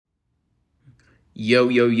Yo,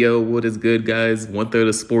 yo, yo, what is good, guys? One third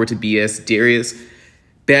of sport to BS. Darius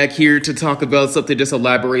back here to talk about something, just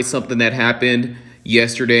elaborate something that happened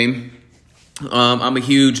yesterday. I'm a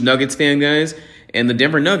huge Nuggets fan, guys, and the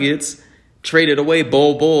Denver Nuggets traded away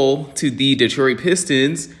Bol Bol to the Detroit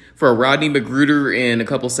Pistons for a Rodney McGruder and a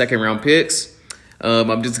couple second round picks.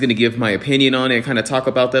 I'm just going to give my opinion on it and kind of talk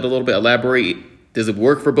about that a little bit, elaborate. Does it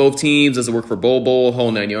work for both teams? Does it work for Bol Bol?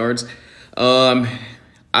 Whole 9 yards.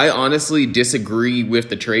 I honestly disagree with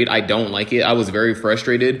the trade. I don't like it. I was very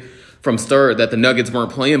frustrated from start that the Nuggets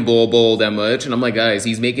weren't playing Bol Bol that much. And I'm like, guys,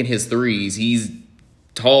 he's making his threes. He's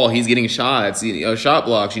tall. He's getting shots, shot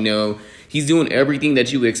blocks, He's doing everything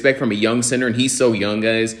that you would expect from a young center, and he's so young,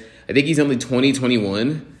 guys. I think he's only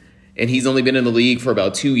 21, and he's only been in the league for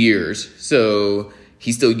about 2 years. So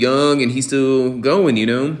he's still young, and he's still going,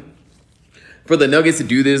 For the Nuggets to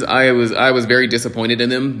do this, I was very disappointed in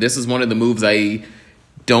them. This is one of the moves I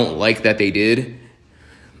don't like that they did.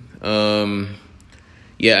 I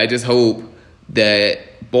just hope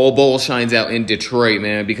that Bol Bol shines out in Detroit,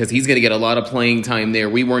 man, because he's going to get a lot of playing time there.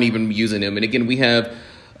 We weren't even using him. And again, we have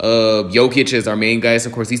Jokic as our main guys.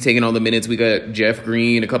 Of course, he's taking all the minutes. We got Jeff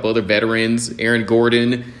Green, a couple other veterans, Aaron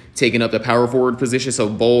Gordon taking up the power forward position. So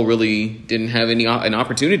Bol really didn't have an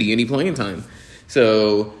opportunity, any playing time.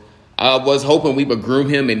 So I was hoping we would groom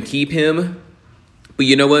him and keep him. But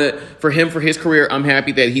you know what? For his career, I'm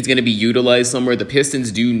happy that he's going to be utilized somewhere. The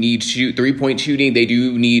Pistons do need three-point shooting. They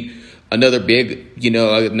do need another big,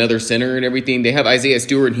 another center and everything. They have Isaiah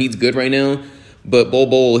Stewart, and he's good right now. But Bol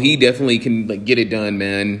Bol, he definitely can get it done,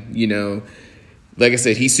 man. Like I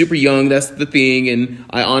said, he's super young. That's the thing. And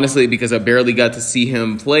I honestly, because I barely got to see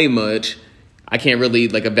him play much, I can't really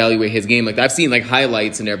evaluate his game. I've seen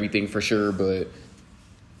highlights and everything for sure, but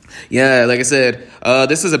yeah, like I said,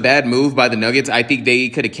 this is a bad move by the Nuggets. I think they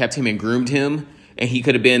could have kept him and groomed him, and he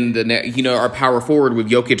could have been our power forward with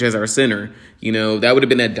Jokic as our center. That would have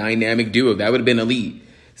been a dynamic duo. That would have been elite.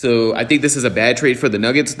 So I think this is a bad trade for the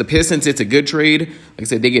Nuggets. The Pistons, it's a good trade. Like I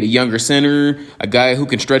said, they get a younger center, a guy who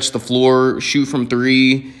can stretch the floor, shoot from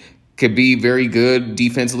three, could be very good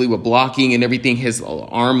defensively with blocking and everything, his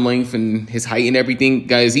arm length and his height and everything.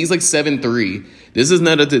 Guys, he's 7'3". This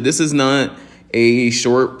is not a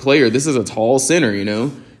short player. This is a tall center,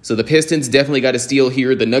 So the Pistons definitely got a steal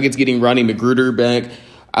here. The Nuggets getting Rodney McGruder back.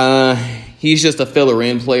 He's just a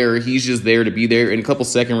filler-in player. He's just there to be there. And a couple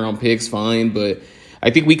second-round picks, fine. But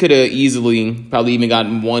I think we could have easily probably even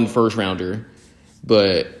gotten one first-rounder.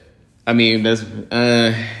 But, that's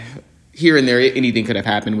here and there, anything could have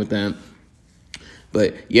happened with that.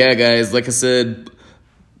 But, yeah, guys, like I said,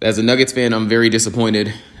 as a Nuggets fan, I'm very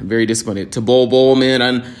disappointed. To Bol Bol, man,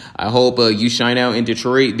 I hope you shine out in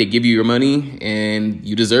Detroit. They give you your money, and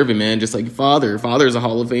you deserve it, man, just like your father. Father's a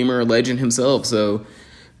Hall of Famer, a legend himself. So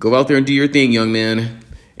go out there and do your thing, young man.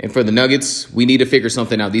 And for the Nuggets, we need to figure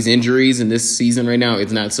something out. These injuries in this season right now,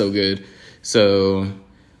 it's not so good. So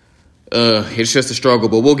it's just a struggle,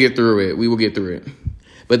 but we'll get through it. We will get through it.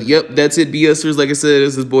 But, yep, that's it, BSers. Like I said,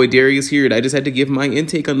 this is boy Darius here, and I just had to give my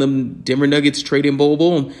intake on the Denver Nuggets trading Bol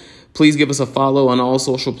Bol. Please give us a follow on all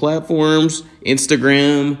social platforms,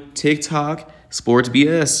 Instagram, TikTok, Sports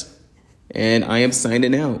BS. And I am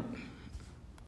signing out.